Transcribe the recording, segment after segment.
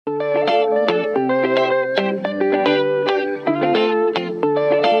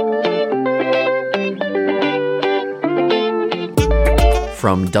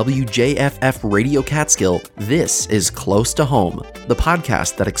From WJFF Radio Catskill, this is Close to Home, the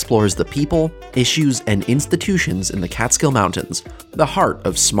podcast that explores the people, issues, and institutions in the Catskill Mountains, the heart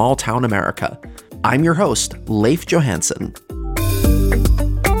of small-town America. I'm your host, Leif Johansson.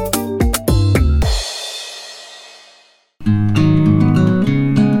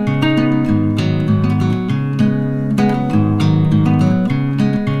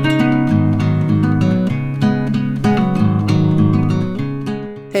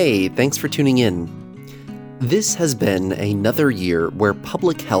 Hey, thanks for tuning in. This has been another year where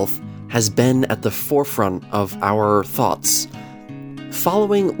public health has been at the forefront of our thoughts.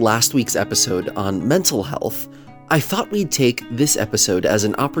 Following last week's episode on mental health, I thought we'd take this episode as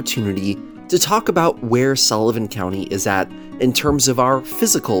an opportunity to talk about where Sullivan County is at in terms of our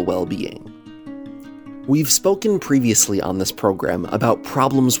physical well-being. We've spoken previously on this program about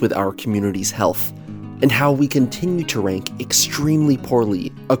problems with our community's health, and how we continue to rank extremely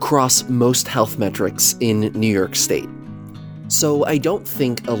poorly across most health metrics in New York State. So I don't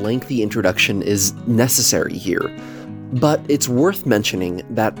think a lengthy introduction is necessary here, but it's worth mentioning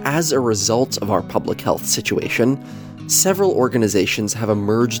that as a result of our public health situation, several organizations have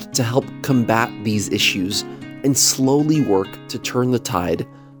emerged to help combat these issues and slowly work to turn the tide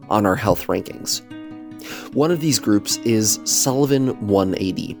on our health rankings. One of these groups is Sullivan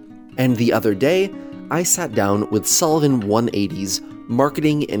 180, and the other day, I sat down with Sullivan 180's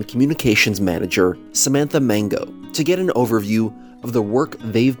Marketing and Communications Manager, Samantha Mango, to get an overview of the work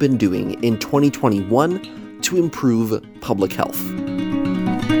they've been doing in 2021 to improve public health.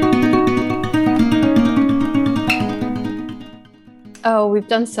 Oh, we've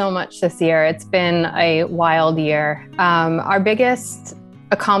done so much this year. It's been a wild year. Our biggest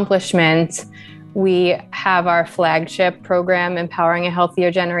accomplishment, we have our flagship program, Empowering a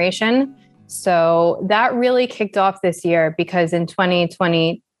Healthier Generation. So that really kicked off this year because in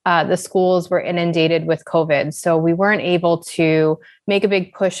 2020, the schools were inundated with COVID. So we weren't able to make a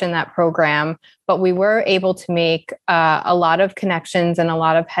big push in that program, but we were able to make a lot of connections and a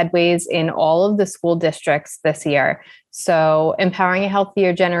lot of headways in all of the school districts this year. So Empowering a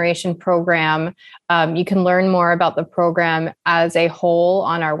Healthier Generation program, you can learn more about the program as a whole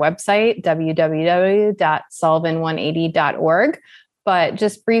on our website, www.sullivan180.org. But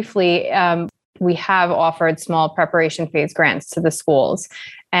just briefly, we have offered small preparation phase grants to the schools.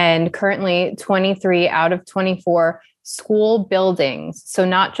 And currently 23 out of 24 school buildings, so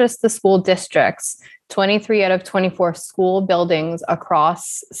not just the school districts, 23 out of 24 school buildings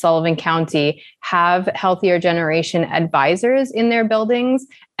across Sullivan County have Healthier Generation advisors in their buildings,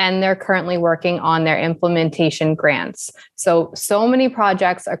 and they're currently working on their implementation grants. So many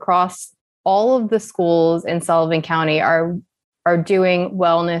projects across all of the schools in Sullivan County are doing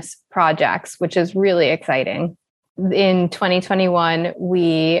wellness projects, which is really exciting. In 2021,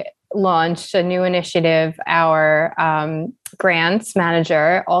 we launched a new initiative. Our grants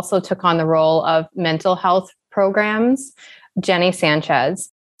manager also took on the role of mental health programs, Jenny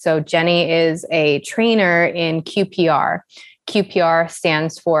Sanchez. So Jenny is a trainer in QPR. QPR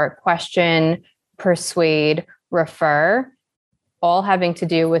stands for Question, Persuade, Refer, all having to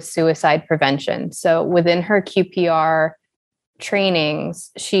do with suicide prevention. So within her QPR trainings,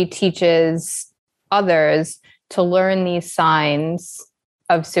 she teaches others to learn these signs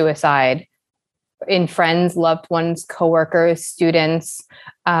of suicide in friends, loved ones, coworkers, students.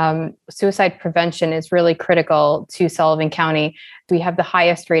 Suicide prevention is really critical to Sullivan County. We have the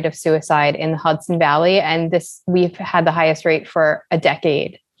highest rate of suicide in the Hudson Valley, and we've had the highest rate for a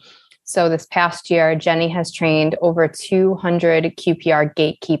decade. So this past year, Jenny has trained over 200 QPR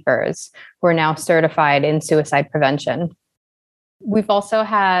gatekeepers who are now certified in suicide prevention. We've also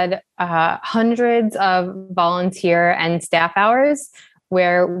had hundreds of volunteer and staff hours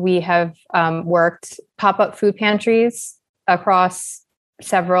where we have worked pop-up food pantries across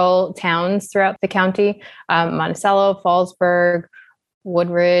several towns throughout the county, Monticello, Fallsburg,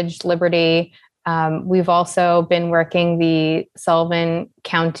 Woodridge, Liberty. We've also been working the Sullivan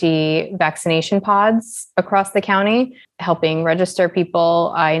County vaccination pods across the county, helping register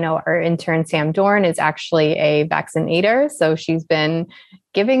people. I know our intern, Sam Dorn, is actually a vaccinator, so she's been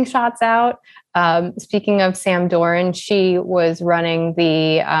giving shots out. Speaking of Sam Dorn, she was running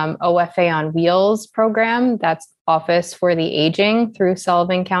the OFA on Wheels program. That's Office for the Aging through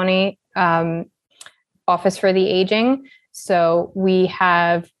Sullivan County Office for the Aging. So we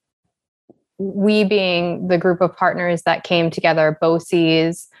being the group of partners that came together,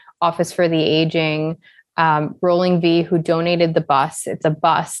 BOCES, Office for the Aging, Rolling V, who donated the bus. It's a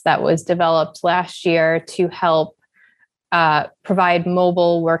bus that was developed last year to help provide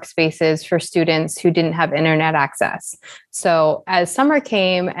mobile workspaces for students who didn't have internet access. So as summer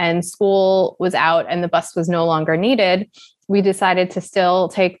came and school was out and the bus was no longer needed, we decided to still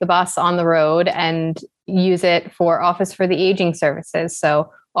take the bus on the road and use it for Office for the Aging services.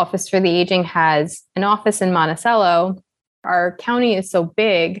 So Office for the Aging has an office in Monticello. Our county is so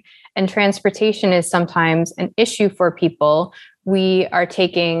big and transportation is sometimes an issue for people. We are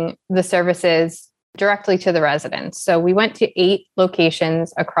taking the services directly to the residents. So we went to 8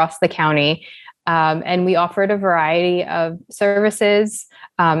 locations across the county, and we offered a variety of services.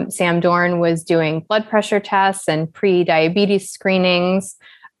 Sam Dorn was doing blood pressure tests and pre-diabetes screenings.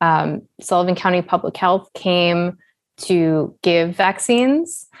 Sullivan County Public Health came to give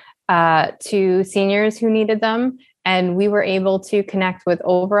vaccines to seniors who needed them. And we were able to connect with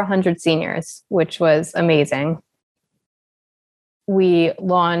over 100 seniors, which was amazing. We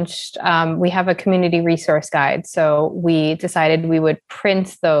launched, we have a community resource guide. So we decided we would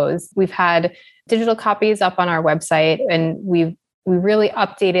print those. We've had digital copies up on our website, and we really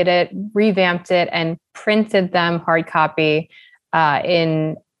updated it, revamped it, and printed them hard copy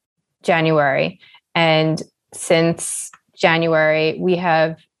in January. And since January, we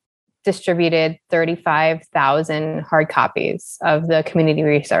have distributed 35,000 hard copies of the community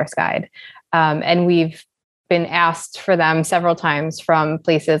resource guide. And we've been asked for them several times from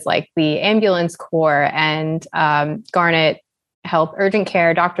places like the Ambulance Corps and Garnet Health Urgent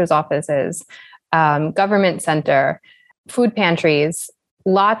Care doctor's offices, government center, food pantries.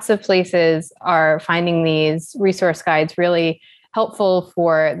 Lots of places are finding these resource guides really helpful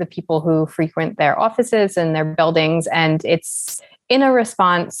for the people who frequent their offices and their buildings. And it's in a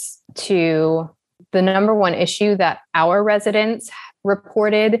response to the number one issue that our residents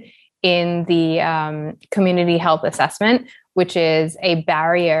reported in the community health assessment, which is a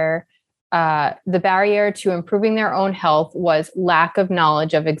barrier. The barrier to improving their own health was lack of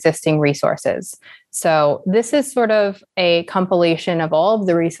knowledge of existing resources. So this is sort of a compilation of all of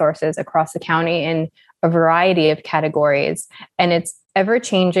the resources across the county in a variety of categories. And it's ever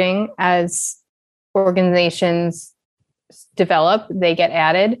changing as organizations develop, they get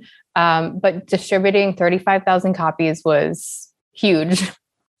added. But distributing 35,000 copies was huge.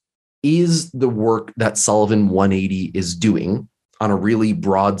 Is the work that Sullivan 180 is doing on a really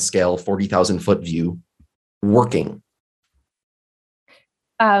broad scale, 40,000 foot view, working?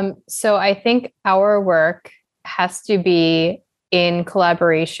 So I think our work has to be in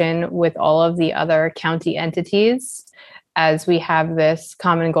collaboration with all of the other county entities as we have this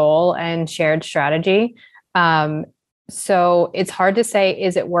common goal and shared strategy. So it's hard to say,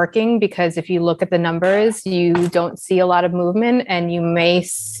 is it working? Because if you look at the numbers, you don't see a lot of movement and you may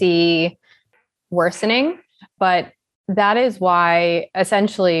see worsening. But that is why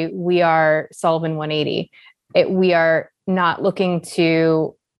essentially we are Sullivan 180. We are not looking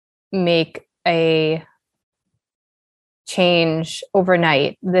to make a change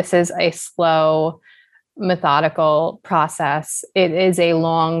overnight. This is a slow, methodical process. It is a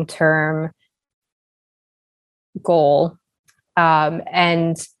long-term goal.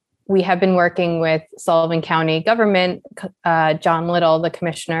 And we have been working with Sullivan County government. John Little, the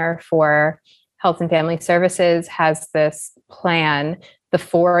commissioner for Health and Family Services, has this plan, the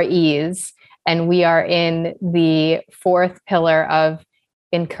 4 E's, and we are in the 4th pillar of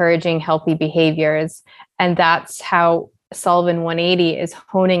encouraging healthy behaviors. And that's how Sullivan 180 is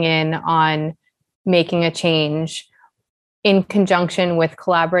honing in on making a change in conjunction with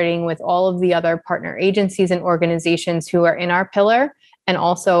collaborating with all of the other partner agencies and organizations who are in our pillar and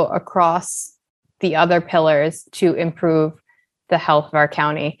also across the other pillars to improve the health of our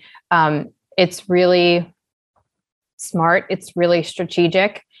county. It's really smart. It's really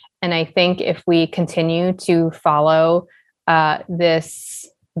strategic. And I think if we continue to follow this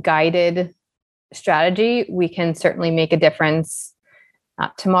guided strategy, we can certainly make a difference,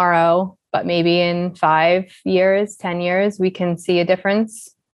 not tomorrow, but maybe in 5 years, 10 years, we can see a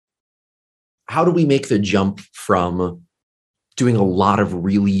difference. How do we make the jump from doing a lot of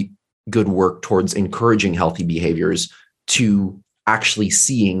really good work towards encouraging healthy behaviors to actually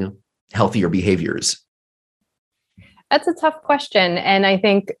seeing healthier behaviors? That's a tough question. And I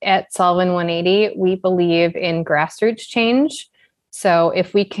think at Sullivan 180, we believe in grassroots change. So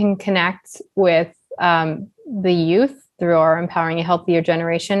if we can connect with the youth through our Empowering a Healthier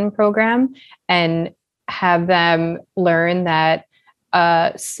Generation program and have them learn that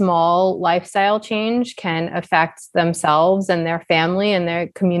a small lifestyle change can affect themselves and their family and their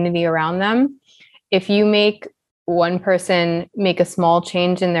community around them. If you make one person make a small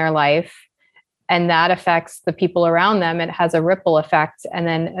change in their life and that affects the people around them, it has a ripple effect. And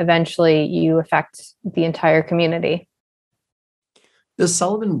then eventually you affect the entire community. Does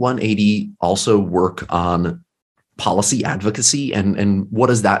Sullivan 180 also work on policy advocacy? And what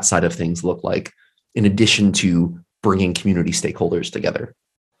does that side of things look like in addition to bringing community stakeholders together?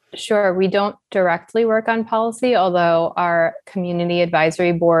 Sure. We don't directly work on policy, although our community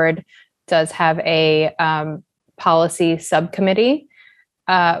advisory board does have a policy subcommittee.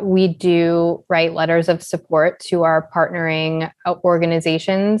 We do write letters of support to our partnering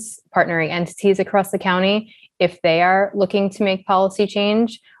organizations, partnering entities across the county. If they are looking to make policy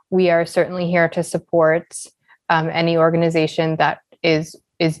change, we are certainly here to support any organization that is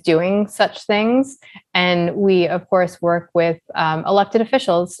doing such things. And we, of course, work with elected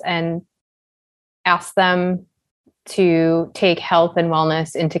officials and ask them to take health and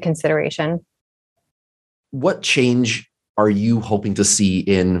wellness into consideration. What change are you hoping to see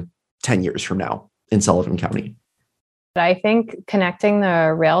in 10 years from now in Sullivan County? I think connecting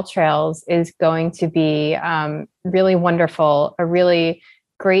the rail trails is going to be really wonderful, a really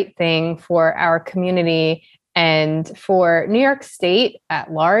great thing for our community and for New York State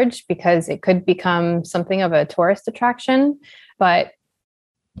at large, because it could become something of a tourist attraction. But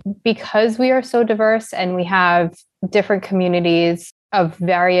because we are so diverse and we have different communities of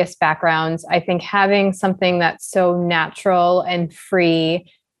various backgrounds, I think having something that's so natural and free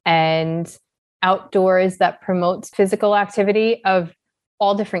and outdoors that promotes physical activity of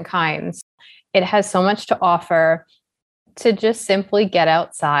all different kinds, it has so much to offer to just simply get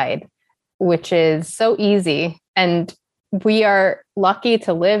outside, which is so easy. And we are lucky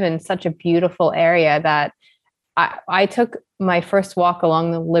to live in such a beautiful area that I took my first walk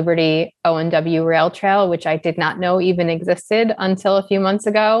along the Liberty O&W Rail Trail, which I did not know even existed until a few months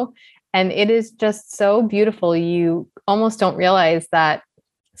ago. And it is just so beautiful. You almost don't realize that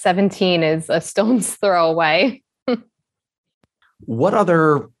 17 is a stone's throw away. What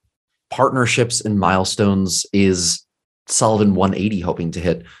other partnerships and milestones is Sullivan 180 hoping to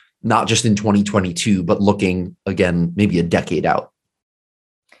hit, not just in 2022, but looking again, maybe a decade out?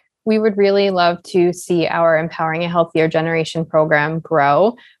 We would really love to see our Empowering a Healthier Generation program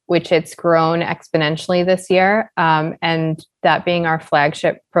grow, which it's grown exponentially this year. And that being our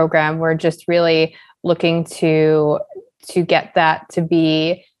flagship program, we're just really looking to get that to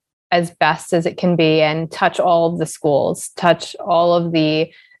be as best as it can be and touch all of the schools, touch all of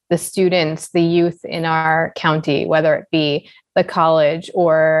the students, the youth in our county, whether it be the college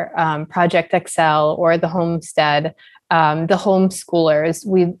or Project Excel or the Homestead, the homeschoolers.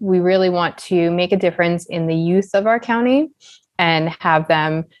 We really want to make a difference in the youth of our county and have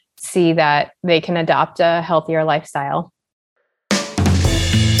them see that they can adopt a healthier lifestyle.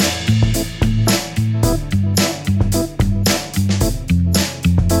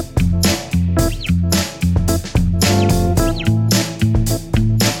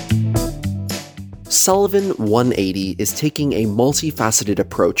 Sullivan 180 is taking a multifaceted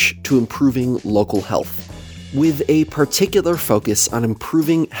approach to improving local health, with a particular focus on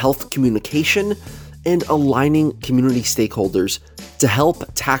improving health communication and aligning community stakeholders to help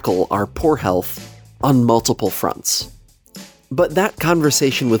tackle our poor health on multiple fronts. But that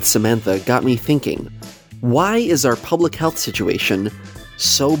conversation with Samantha got me thinking, why is our public health situation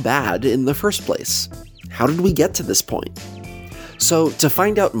so bad in the first place? How did we get to this point? So to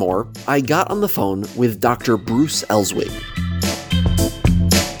find out more, I got on the phone with Dr. Bruce Elswig.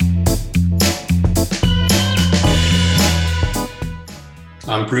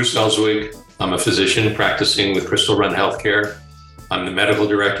 I'm Bruce Elswig. I'm a physician practicing with Crystal Run Healthcare. I'm the medical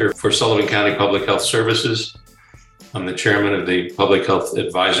director for Sullivan County Public Health Services. I'm the chairman of the Public Health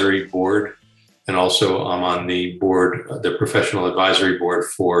Advisory Board, and also I'm on the board, the professional advisory board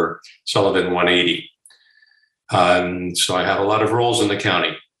for Sullivan 180. So I have a lot of roles in the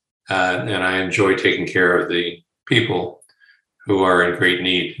county, and I enjoy taking care of the people who are in great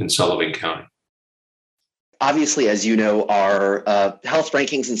need in Sullivan County. Obviously, as you know, our health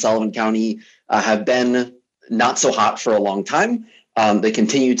rankings in Sullivan County have been not so hot for a long time. They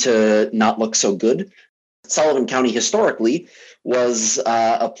continue to not look so good. Sullivan County historically was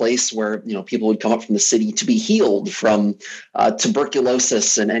a place where people would come up from the city to be healed from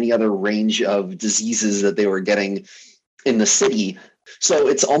tuberculosis and any other range of diseases that they were getting in the city. So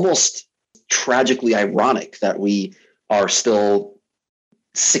it's almost tragically ironic that we are still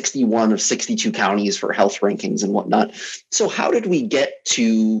 61 of 62 counties for health rankings and whatnot. So how did we get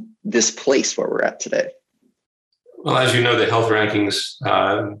to this place where we're at today? Well, as you know, the health rankings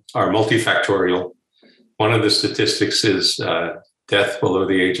are multifactorial. One of the statistics is death below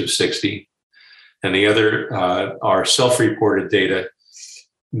the age of 60. And the other are self-reported data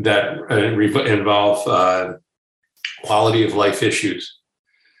that involve quality of life issues.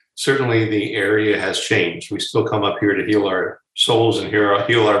 Certainly the area has changed. We still come up here to heal our souls and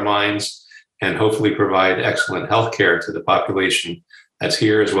heal our minds, and hopefully provide excellent health care to the population that's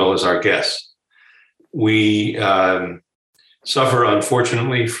here as well as our guests. We suffer,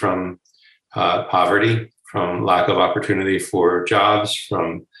 unfortunately, from poverty, from lack of opportunity for jobs,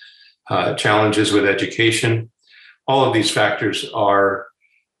 from challenges with education. All of these factors are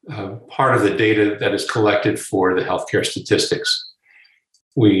part of the data that is collected for the healthcare statistics.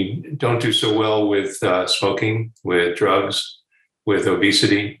 We don't do so well with smoking, with drugs, with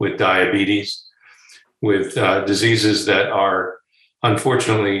obesity, with diabetes, with diseases that are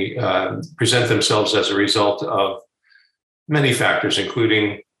unfortunately present themselves as a result of many factors,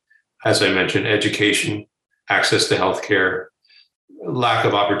 including, as I mentioned, education, access to healthcare, lack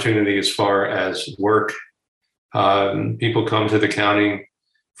of opportunity as far as work. People come to the county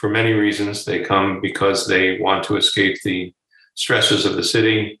for many reasons. They come because they want to escape the stresses of the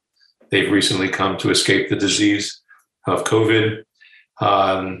city. They've recently come to escape the disease of COVID,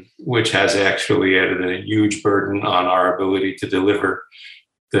 which has actually added a huge burden on our ability to deliver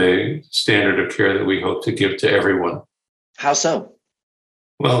the standard of care that we hope to give to everyone. How so?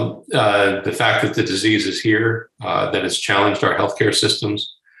 Well, the fact that the disease is here, that has challenged our healthcare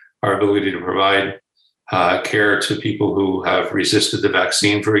systems, our ability to provide care to people who have resisted the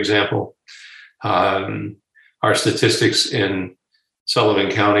vaccine, for example. Our statistics in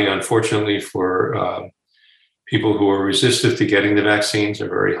Sullivan County, unfortunately, for people who are resistant to getting the vaccines are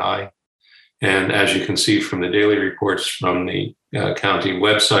very high. And as you can see from the daily reports from the county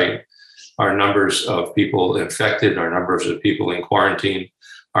website, our numbers of people infected, our numbers of people in quarantine,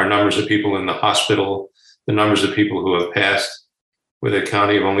 our numbers of people in the hospital, the numbers of people who have passed. With a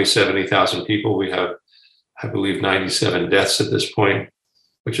county of only 70,000 people, we have, I believe, 97 deaths at this point,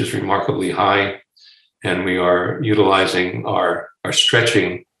 which is remarkably high. And we are utilizing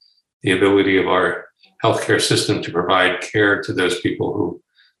stretching the ability of our healthcare system to provide care to those people who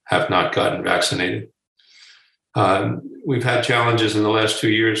have not gotten vaccinated. We've had challenges in the last 2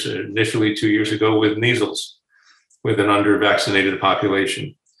 years, initially 2 years ago with measles, with an under-vaccinated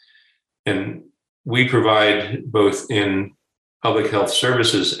population. And we provide, both in public health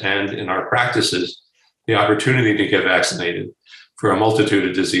services and in our practices, the opportunity to get vaccinated for a multitude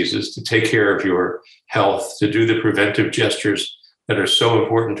of diseases, to take care of your health, to do the preventive gestures that are so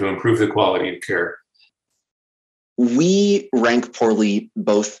important to improve the quality of care. We rank poorly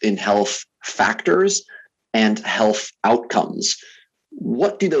both in health factors and health outcomes.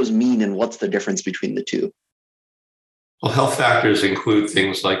 What do those mean, and what's the difference between the two? Well, health factors include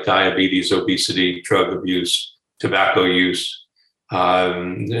things like diabetes, obesity, drug abuse, tobacco use,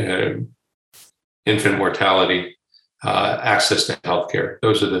 infant mortality, access to healthcare.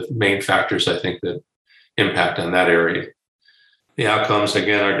 Those are the main factors, I think, that impact on that area. The outcomes,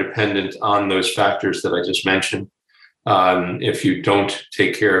 again, are dependent on those factors that I just mentioned. If you don't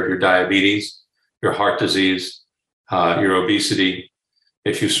take care of your diabetes, your heart disease, your obesity,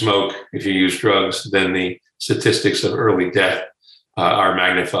 if you smoke, if you use drugs, then the statistics of early death are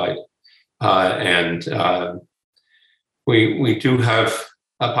magnified. We do have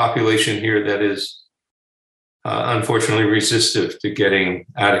a population here that is unfortunately resistive to getting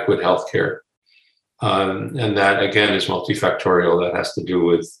adequate health care. And that, again, is multifactorial. That has to do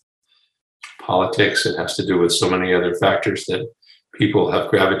with politics. It has to do with so many other factors that people have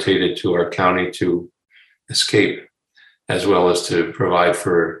gravitated to our county to escape, as well as to provide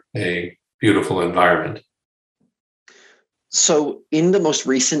for a beautiful environment. So in the most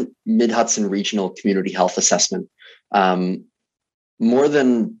recent Mid-Hudson Regional Community Health Assessment, more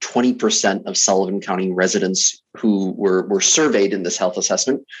than 20% of Sullivan County residents who were surveyed in this health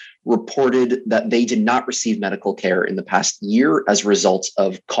assessment reported that they did not receive medical care in the past year as a result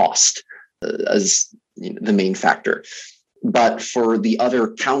of cost as the main factor. But for the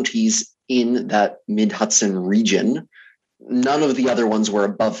other counties in that Mid-Hudson region, none of the other ones were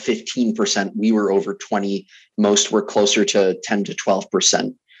above 15%. We were over 20. Most were closer to 10 to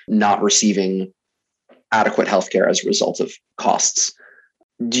 12% not receiving adequate healthcare as a result of costs.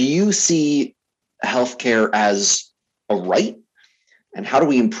 Do you see healthcare as a right? And how do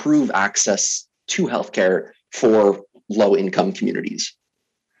we improve access to healthcare for low-income communities?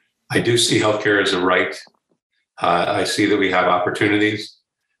 I do see healthcare as a right. I see that we have opportunities.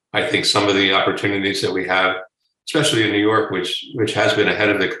 I think some of the opportunities that we have, especially in New York, which has been ahead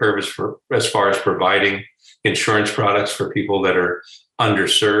of the curve as far as providing insurance products for people that are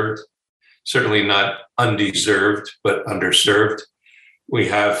underserved, certainly not undeserved, but underserved. We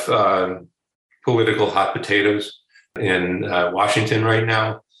have political hot potatoes in Washington right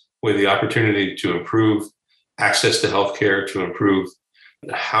now, with the opportunity to improve access to healthcare, to improve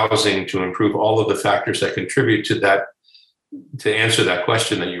housing, to improve all of the factors that contribute to that to answer that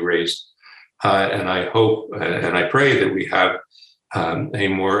question that you raised. And I hope and I pray that we have a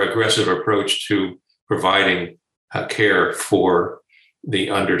more aggressive approach to providing care for the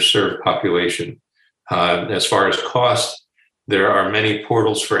underserved population. As far as cost, there are many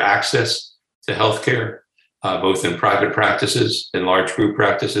portals for access to healthcare, both in private practices, in large group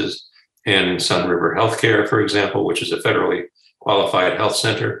practices, and Sun River Healthcare, for example, which is a federally qualified health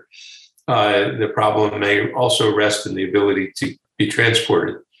center. The problem may also rest in the ability to be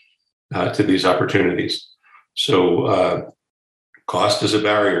transported to these opportunities. So cost is a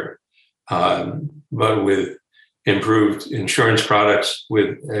barrier, but with improved insurance products,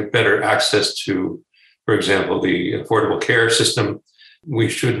 with a better access to, for example, the Affordable Care System, we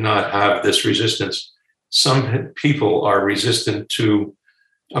should not have this resistance. Some people are resistant to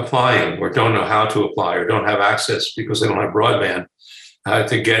applying or don't know how to apply or don't have access because they don't have broadband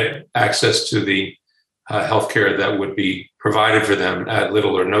to get access to the healthcare that would be provided for them at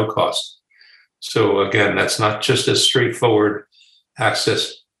little or no cost. So again, that's not just a straightforward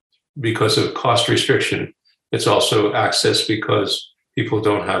access because of cost restriction. It's also access because people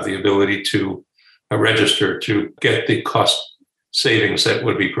don't have the ability to register to get the cost savings that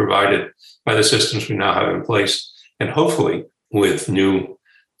would be provided by the systems we now have in place. And hopefully with new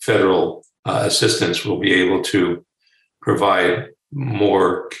federal assistance, we'll be able to provide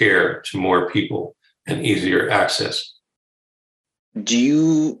more care to more people and easier access. Do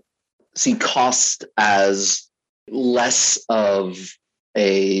you see cost as less of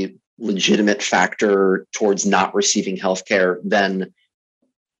a legitimate factor towards not receiving healthcare than,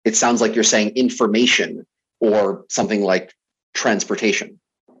 it sounds like you're saying, information or something like transportation?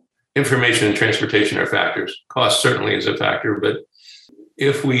 Information and transportation are factors. Cost certainly is a factor, but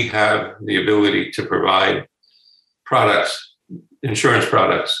if we have the ability to provide products, insurance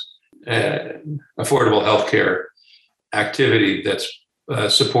products, affordable healthcare, activity that's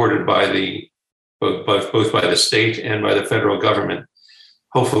supported by both by the state and by the federal government,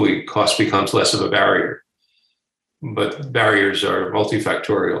 hopefully cost becomes less of a barrier. But barriers are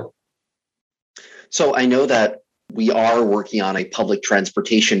multifactorial. So I know that we are working on a public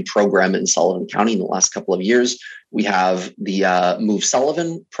transportation program in Sullivan County in the last couple of years. We have the Move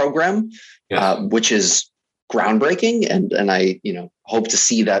Sullivan program, yes, which is groundbreaking, and I hope to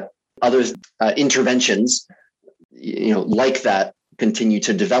see that other interventions like that continue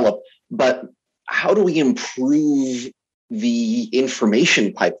to develop. But how do we improve the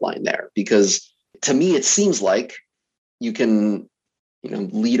information pipeline there? Because to me, it seems like you can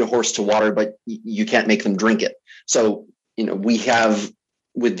lead a horse to water, but you can't make them drink it. So, we have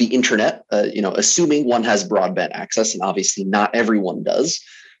with the internet, assuming one has broadband access, and obviously not everyone does,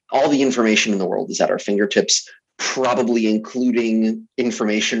 all the information in the world is at our fingertips, probably including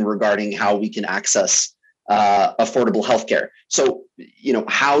information regarding how we can access affordable healthcare. So,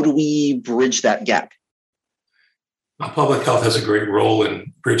 how do we bridge that gap? Public health has a great role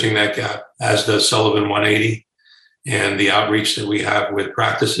in bridging that gap, as does Sullivan 180. And the outreach that we have with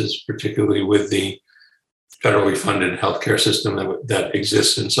practices, particularly with the federally funded healthcare system that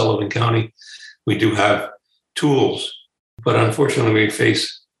exists in Sullivan County. We do have tools, but unfortunately we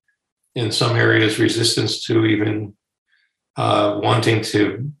face in some areas resistance to even wanting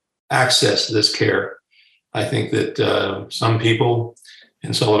to access this care. I think that some people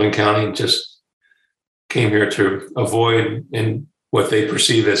in Sullivan County just came here to avoid in what they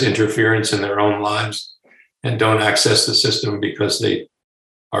perceive as interference in their own lives, and don't access the system because they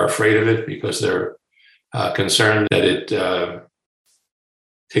are afraid of it, because they're concerned that it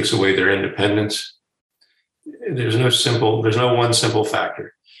takes away their independence. There's no one simple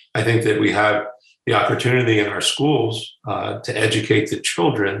factor. I think that we have the opportunity in our schools to educate the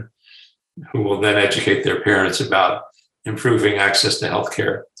children, who will then educate their parents about improving access to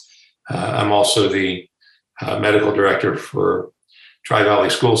healthcare. I'm also the medical director for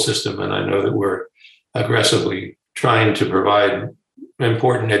Tri-Valley School System, and I know that we're aggressively trying to provide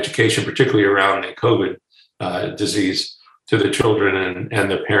important education, particularly around the COVID disease, to the children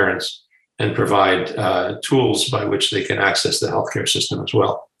and the parents, and provide tools by which they can access the healthcare system as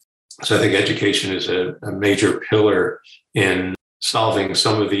well. So I think education is a major pillar in solving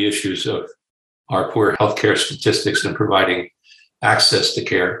some of the issues of our poor healthcare statistics and providing access to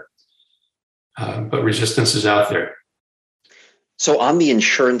care. But resistance is out there. So on the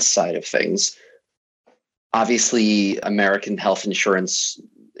insurance side of things, obviously, American health insurance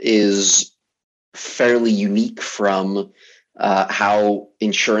is fairly unique from how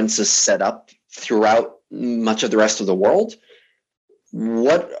insurance is set up throughout much of the rest of the world.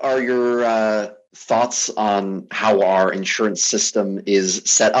 What are your thoughts on how our insurance system is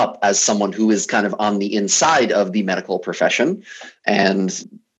set up as someone who is kind of on the inside of the medical profession.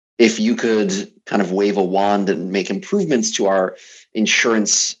 And if you could kind of wave a wand and make improvements to our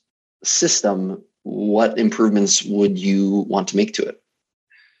insurance system, what improvements would you want to make to it?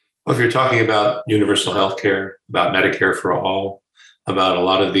 Well, if you're talking about universal health care, about Medicare for all, about a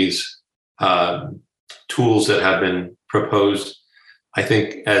lot of these tools that have been proposed, I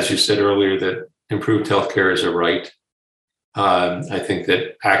think, as you said earlier, that improved healthcare is a right. I think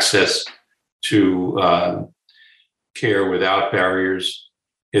that access to care without barriers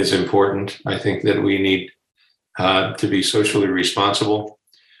is important. I think that we need to be socially responsible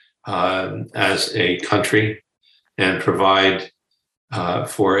as a country and provide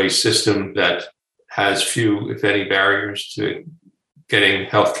for a system that has few, if any, barriers to getting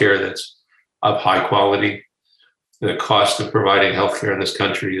healthcare that's of high quality. The cost of providing healthcare in this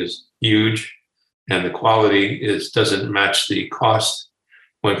country is huge, and the quality doesn't match the cost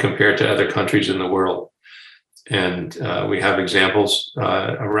when compared to other countries in the world. And we have examples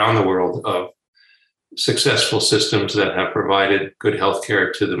around the world of successful systems that have provided good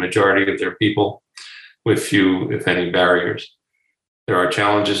healthcare to the majority of their people with few, if any, barriers. There are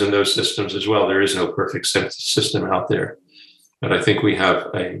challenges in those systems as well. There is no perfect system out there. But I think we have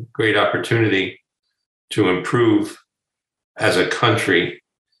a great opportunity to improve as a country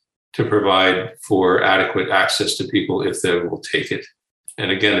to provide for adequate access to people if they will take it. And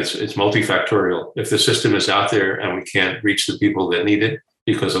again, it's multifactorial. If the system is out there and we can't reach the people that need it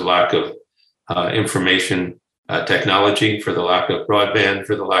because of lack of information technology, for the lack of broadband,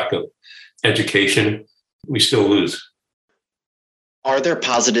 for the lack of education, we still lose. Are there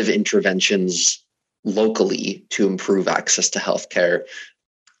positive interventions locally to improve access to healthcare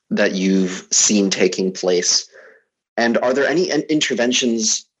that you've seen taking place? And are there any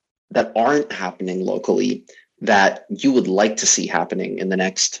interventions that aren't happening locally that you would like to see happening in the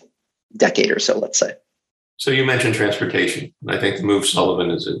next decade or so, let's say? So you mentioned transportation. I think the Move Sullivan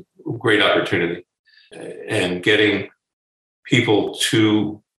is a great opportunity, and getting people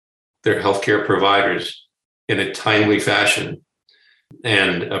to their healthcare providers in a timely fashion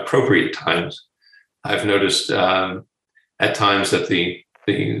and appropriate times. I've noticed at times that the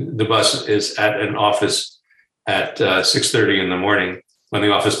bus is at an office at 6:30 in the morning when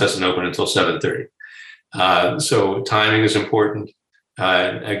the office doesn't open until 7:30. So timing is important.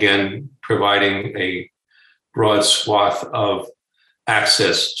 Again, providing a broad swath of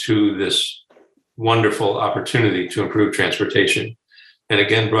access to this wonderful opportunity to improve transportation. And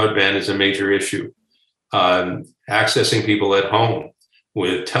again, broadband is a major issue. Accessing people at home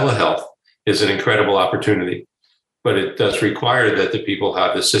with telehealth is an incredible opportunity, but it does require that the people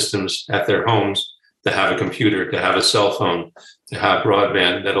have the systems at their homes to have a computer, to have a cell phone, to have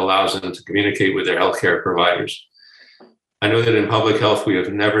broadband that allows them to communicate with their healthcare providers. I know that in public health, we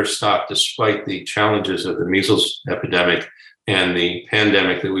have never stopped, despite the challenges of the measles epidemic and the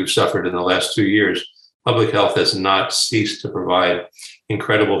pandemic that we've suffered in the last 2 years. Public health has not ceased to provide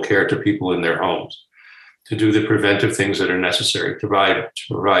incredible care to people in their homes, to do the preventive things that are necessary, to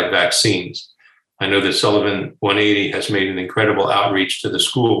provide vaccines. I know that Sullivan 180 has made an incredible outreach to the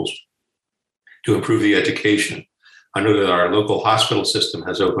schools to improve the education. I know that our local hospital system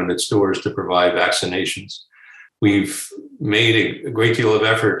has opened its doors to provide vaccinations. We've made a great deal of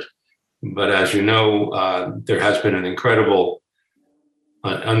effort, but as you know, there has been an incredible,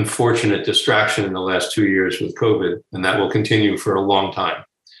 unfortunate distraction in the last 2 years with COVID, and that will continue for a long time.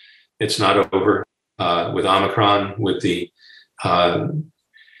 It's not over with Omicron, with the,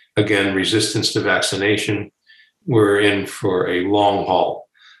 again, resistance to vaccination. We're in for a long haul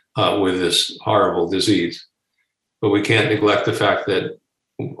with this horrible disease. But we can't neglect the fact that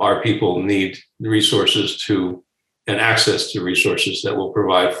our people need resources and access to resources that will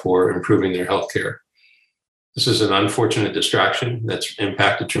provide for improving their health care. This is an unfortunate distraction that's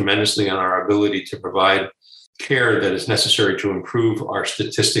impacted tremendously on our ability to provide care that is necessary to improve our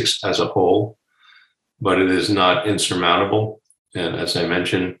statistics as a whole, but it is not insurmountable. And as I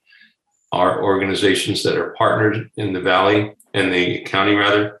mentioned, our organizations that are partnered in the Valley and the county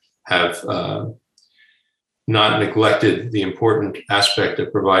rather have not neglected the important aspect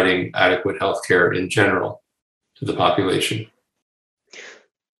of providing adequate health care in general to the population.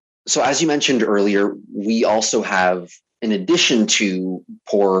 So as you mentioned earlier, we also have, in addition to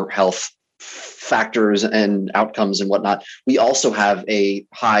poor health factors and outcomes and whatnot, we also have a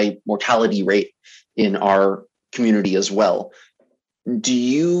high mortality rate in our community as well. Do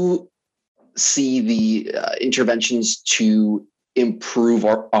you see the interventions to improve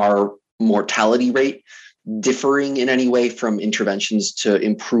our mortality rate differing in any way from interventions to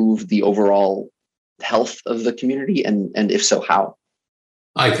improve the overall health of the community? And if so, how?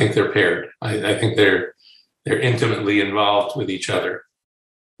 I think they're paired. I think they're intimately involved with each other.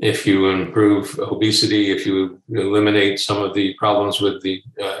 If you improve obesity, if you eliminate some of the problems with the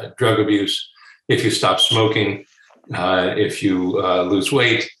drug abuse, if you stop smoking, if you lose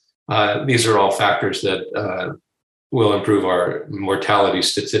weight, these are all factors that will improve our mortality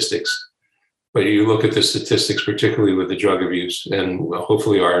statistics. But you look at the statistics, particularly with the drug abuse, and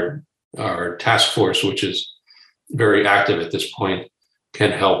hopefully our task force, which is very active at this point,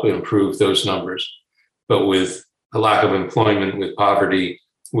 can help improve those numbers. But with a lack of employment, with poverty,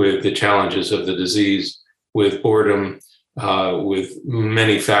 with the challenges of the disease, with boredom, with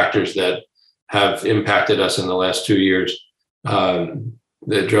many factors that have impacted us in the last 2 years,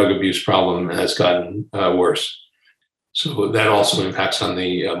 the drug abuse problem has gotten worse. So that also impacts on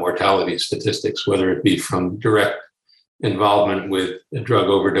the mortality statistics, whether it be from direct involvement with drug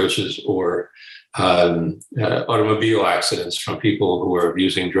overdoses or automobile accidents from people who are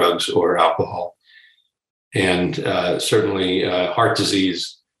abusing drugs or alcohol. And certainly heart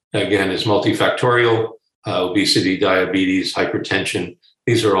disease, again, is multifactorial. Obesity, diabetes, hypertension,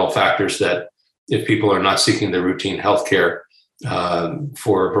 these are all factors that if people are not seeking the routine healthcare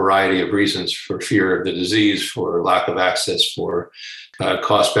for a variety of reasons, for fear of the disease, for lack of access, for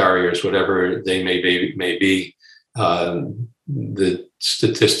cost barriers, whatever they may be, the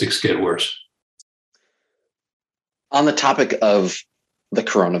statistics get worse. On the topic of the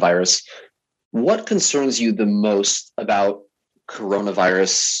coronavirus, what concerns you the most about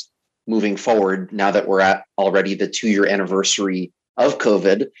coronavirus moving forward now that we're at already the 2-year anniversary of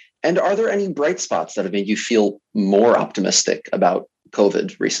COVID? And are there any bright spots that have made you feel more optimistic about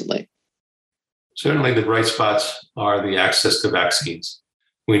COVID recently? Certainly the bright spots are the access to vaccines.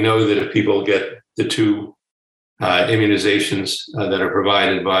 We know that if people get the 2 immunizations that are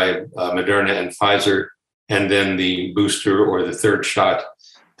provided by Moderna and Pfizer, and then the booster or the 3rd shot,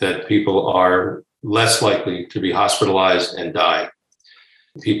 that people are less likely to be hospitalized and die.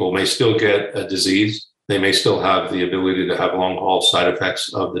 People may still get a disease. They may still have the ability to have long-haul side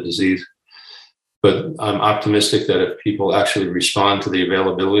effects of the disease. But I'm optimistic that if people actually respond to the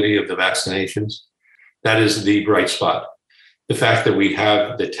availability of the vaccinations, that is the bright spot. The fact that we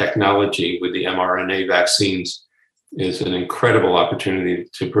have the technology with the mRNA vaccines is an incredible opportunity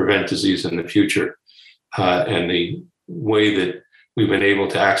to prevent disease in the future. And the way that we've been able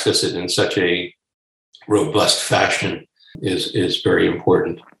to access it in such a robust fashion is very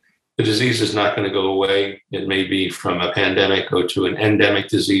important. The disease is not going to go away. It may be from a pandemic go to an endemic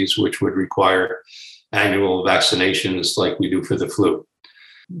disease, which would require annual vaccinations like we do for the flu,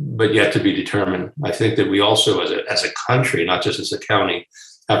 but yet to be determined. I think that we also, as a country, not just as a county,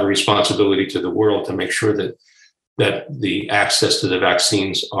 have a responsibility to the world to make sure that the access to the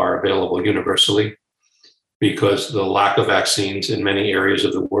vaccines are available universally, because the lack of vaccines in many areas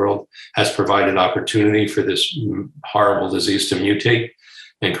of the world has provided opportunity for this horrible disease to mutate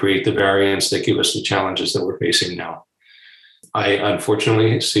and create the variants that give us the challenges that we're facing now. I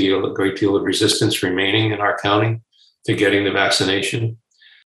unfortunately see a great deal of resistance remaining in our county to getting the vaccination.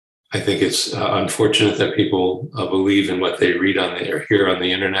 I think it's unfortunate that people believe in what they read or hear on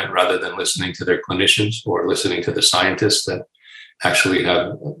the internet rather than listening to their clinicians or listening to the scientists that actually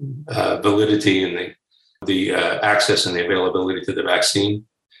have validity in the access and the availability to the vaccine.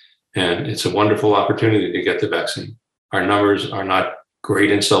 And it's a wonderful opportunity to get the vaccine. Our numbers are not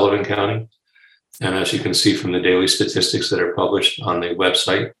great in Sullivan County. And as you can see from the daily statistics that are published on the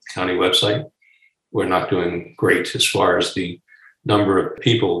website, county website, we're not doing great as far as the number of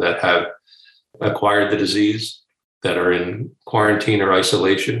people that have acquired the disease, that are in quarantine or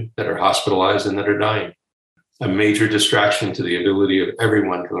isolation, that are hospitalized and that are dying. A major distraction to the ability of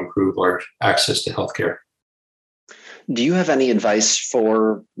everyone to improve our access to healthcare. Do you have any advice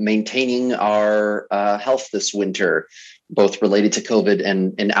for maintaining our health this winter, both related to COVID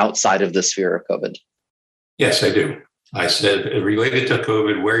and outside of the sphere of COVID? Yes, I do. I said, related to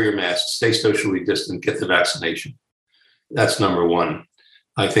COVID, wear your mask, stay socially distant, get the vaccination. That's number one.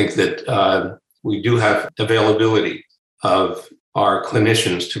 I think that we do have availability of our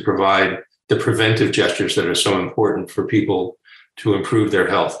clinicians to provide the preventive gestures that are so important for people to improve their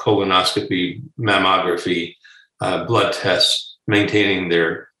health: colonoscopy, mammography, blood tests, maintaining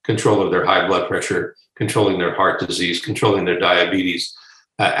their control of their high blood pressure, controlling their heart disease, controlling their diabetes.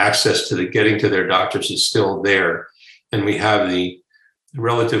 Access to getting to their doctors is still there. And we have the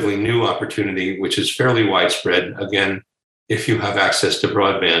relatively new opportunity, which is fairly widespread, again, if you have access to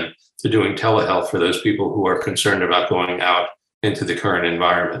broadband, to doing telehealth for those people who are concerned about going out into the current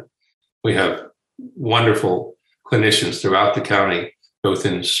environment. We have wonderful clinicians throughout the county both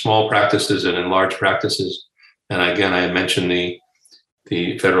in small practices and in large practices. And again, I mentioned the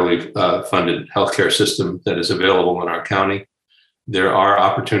federally funded healthcare system that is available in our county. There are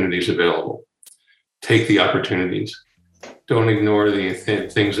opportunities available. Take the opportunities. Don't ignore the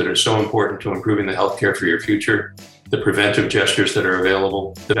things that are so important to improving the healthcare for your future, the preventive gestures that are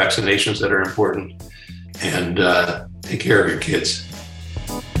available, the vaccinations that are important, and take care of your kids.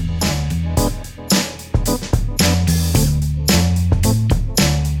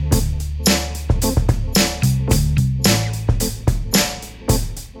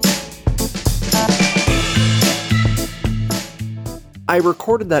 I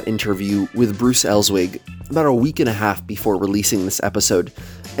recorded that interview with Bruce Elswig about a week and a half before releasing this episode,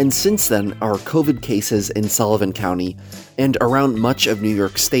 and since then, our COVID cases in Sullivan County and around much of New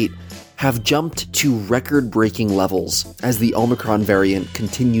York State have jumped to record-breaking levels as the Omicron variant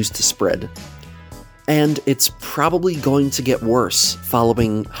continues to spread. And it's probably going to get worse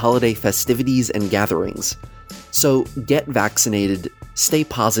following holiday festivities and gatherings. So get vaccinated, stay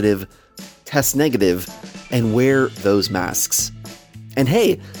positive, test negative, and wear those masks. And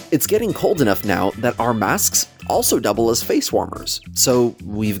hey, it's getting cold enough now that our masks also double as face warmers, so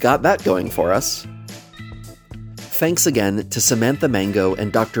we've got that going for us. Thanks again to Samantha Mango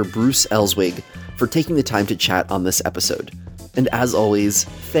and Dr. Bruce Elswig for taking the time to chat on this episode. And as always,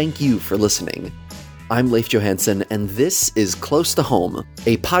 thank you for listening. I'm Leif Johansson, and this is Close to Home,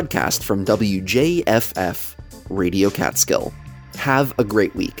 a podcast from WJFF Radio Catskill. Have a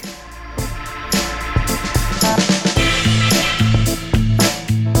great week.